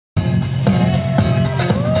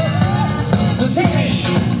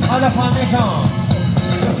的 foundation，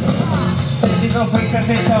 身体做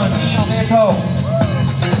fixation， 你有没有抽？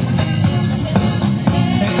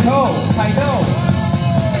谁抽？踩抽。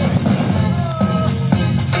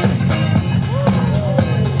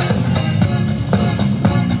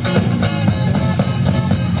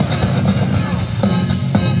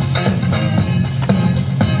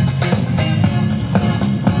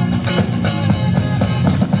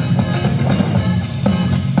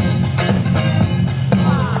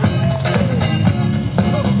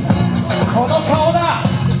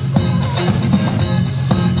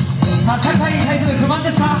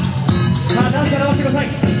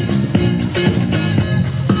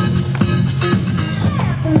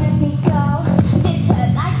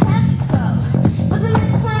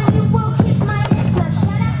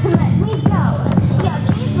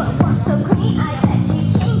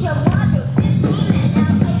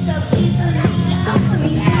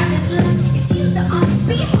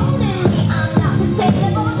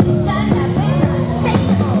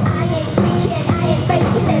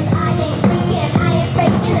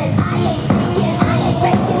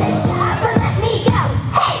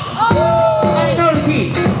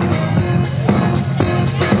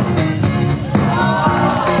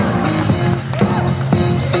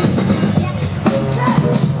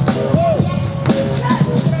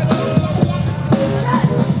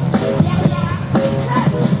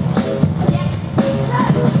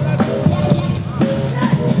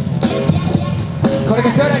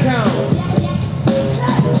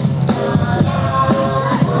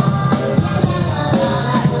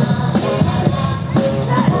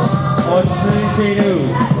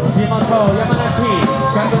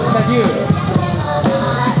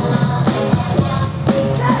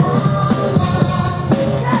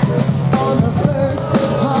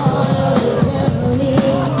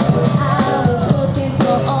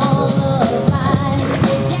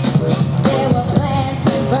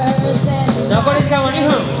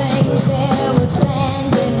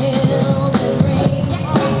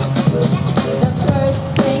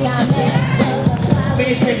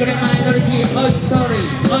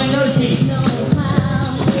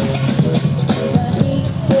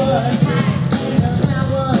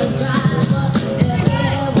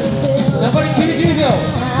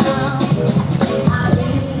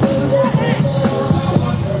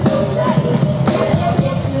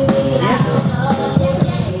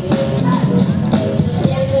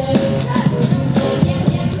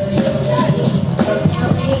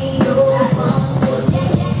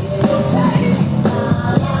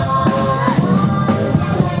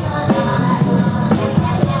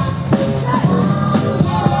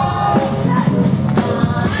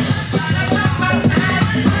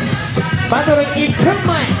 バトル1分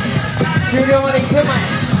前、終了まで1分前。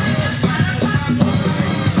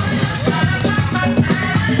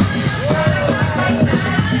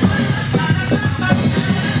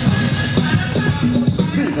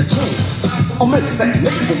Or maybe say,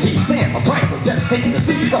 maybe he stands my price. I'm just taking the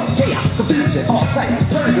seeds of chaos, confusion, all types of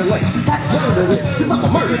turbulence. Have heard of this, cause I'm a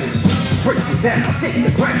murder this. Break it down, shake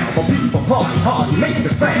the ground. While people party hard, make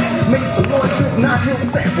the sound. Make some noise if not, he'll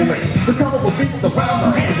sample it. The colorful beats, the rounds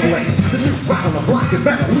are handling. The new rock on the block is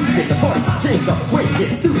better. We get the party, king of swing,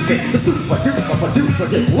 get stupid. The super duper producer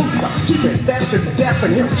gets looser. Keep it staff, it's deaf,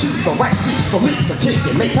 and he'll choose the right beat for me to kick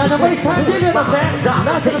it. Make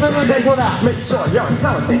sure you're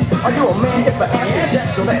intelligent. Are you a man? If I answer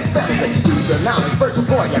yes, so let's settle it. Do the knowledge first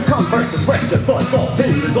before you come versus rest your thoughts. All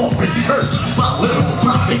things is already heard. My little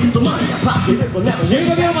profit, the money I pocket, this will never win.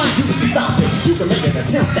 You to stop it. You can make an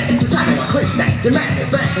attempt at it. Tackle a click that. Your man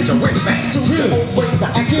is that, and your rich back. Two old ways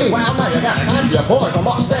I act you. Well, now you gotta have your boys on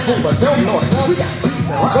March 2nd, but don't know it. We got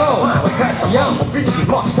beats and rhymes. With cats and young. Beats is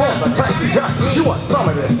March 10th, but price is just. You want some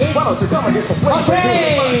of this? Why don't you come and get the flavor?